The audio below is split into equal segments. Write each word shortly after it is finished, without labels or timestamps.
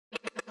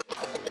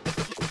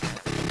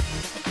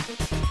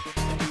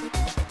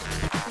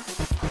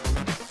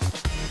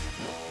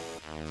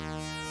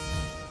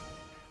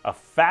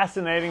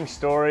fascinating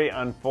story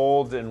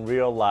unfolds in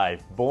real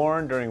life.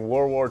 Born during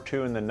World War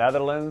II in the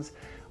Netherlands,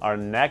 our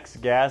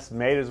next guest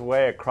made his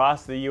way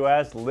across the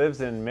U.S., lives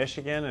in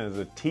Michigan, and is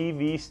a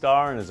TV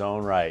star in his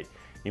own right.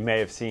 You may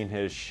have seen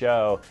his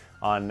show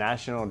on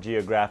National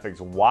Geographic's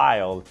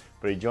Wild,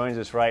 but he joins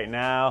us right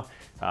now.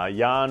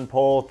 Jan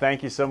Pohl,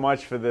 thank you so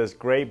much for this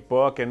great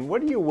book. And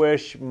what do you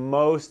wish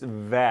most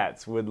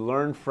vets would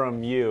learn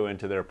from you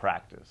into their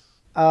practice?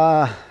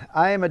 I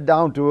am a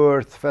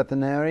down-to-earth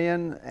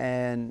veterinarian,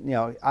 and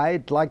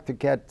I'd like to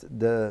get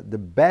the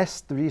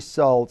best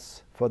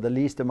results for the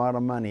least amount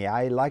of money.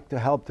 I like to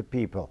help the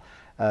people.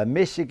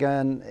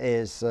 Michigan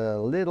is a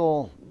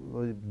little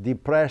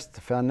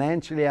depressed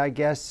financially, I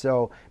guess,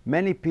 so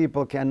many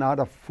people cannot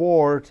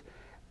afford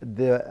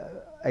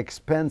the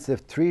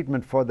expensive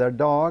treatment for their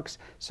dogs,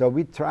 so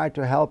we try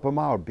to help them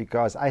out,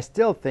 because I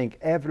still think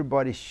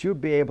everybody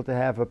should be able to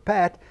have a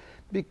pet,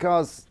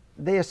 because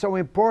they are so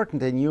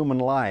important in human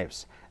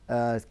lives.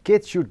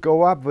 Kids should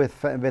grow up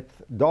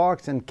with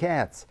dogs and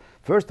cats.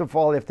 First of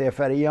all, if they're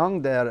very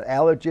young, their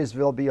allergies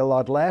will be a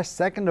lot less.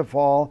 Second of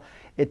all,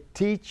 it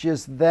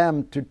teaches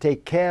them to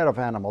take care of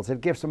animals.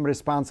 It gives them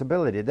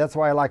responsibility. That's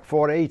why I like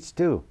 4-H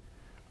too.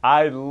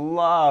 I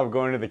love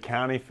going to the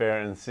county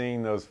fair and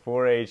seeing those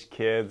 4-H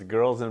kids,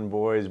 girls and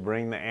boys,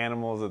 bring the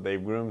animals that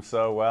they've groomed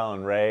so well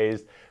and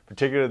raised,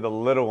 particularly the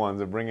little ones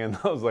that bring in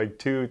those like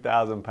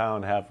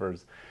 2,000-pound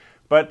heifers.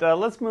 But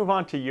let's move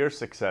on to your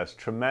success.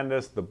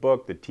 Tremendous, the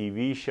book, the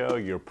TV show,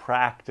 your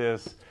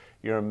practice.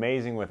 You're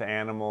amazing with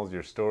animals.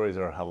 Your stories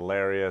are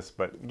hilarious.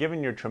 But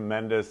given your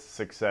tremendous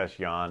success,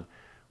 Jan,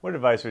 what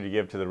advice would you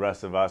give to the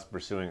rest of us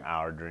pursuing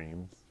our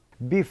dreams?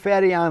 Be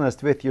very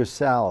honest with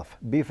yourself.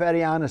 Be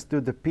very honest to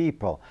the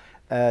people.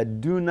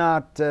 Do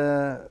not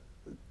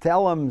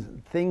tell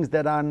them things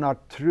that are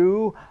not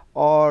true,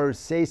 or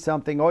say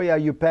something, oh yeah,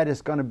 your pet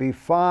is going to be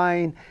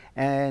fine,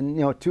 and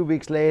 2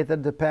 weeks later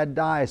the pet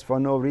dies for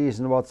no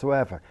reason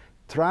whatsoever.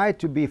 Try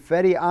to be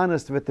very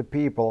honest with the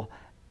people,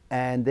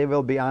 and they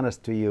will be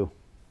honest to you.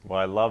 Well,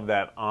 I love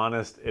that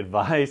honest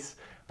advice.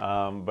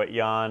 But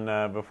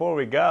Jan, before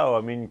we go,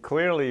 I mean,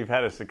 clearly you've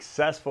had a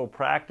successful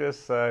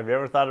practice. Have you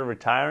ever thought of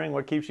retiring?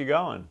 What keeps you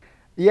going?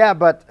 Yeah,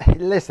 but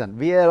listen,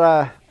 we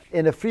are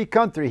in a free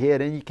country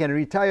here, and you can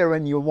retire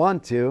when you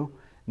want to,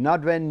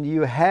 not when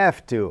you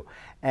have to.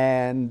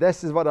 And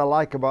this is what I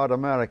like about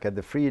America,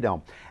 the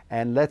freedom.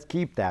 And let's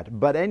keep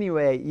that. But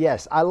anyway,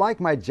 yes, I like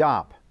my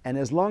job. And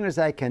as long as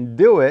I can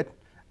do it,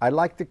 I'd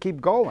like to keep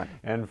going.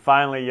 And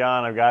finally,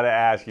 Jan, I've got to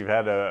ask, you've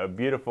had a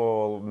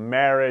beautiful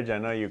marriage. I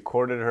know you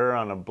courted her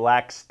on a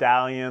black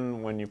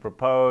stallion when you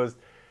proposed.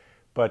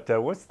 But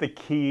what's the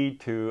key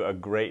to a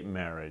great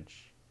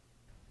marriage?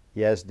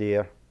 Yes,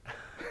 dear.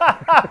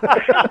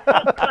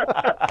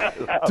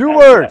 2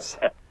 words.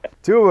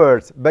 2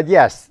 words. But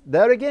yes,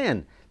 there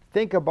again,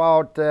 think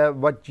about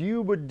what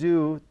you would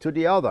do to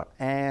the other.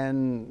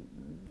 And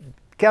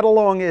get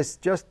along is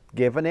just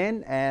giving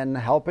in and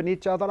helping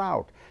each other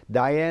out.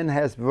 Diane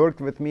has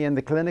worked with me in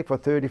the clinic for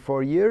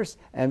 34 years,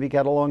 and we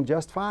get along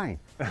just fine.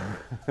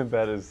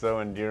 That is so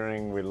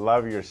endearing. We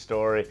love your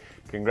story.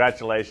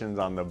 Congratulations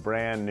on the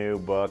brand new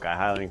book. I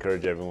highly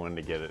encourage everyone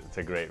to get it. It's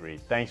a great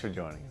read. Thanks for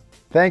joining us.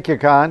 Thank you,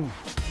 Conn.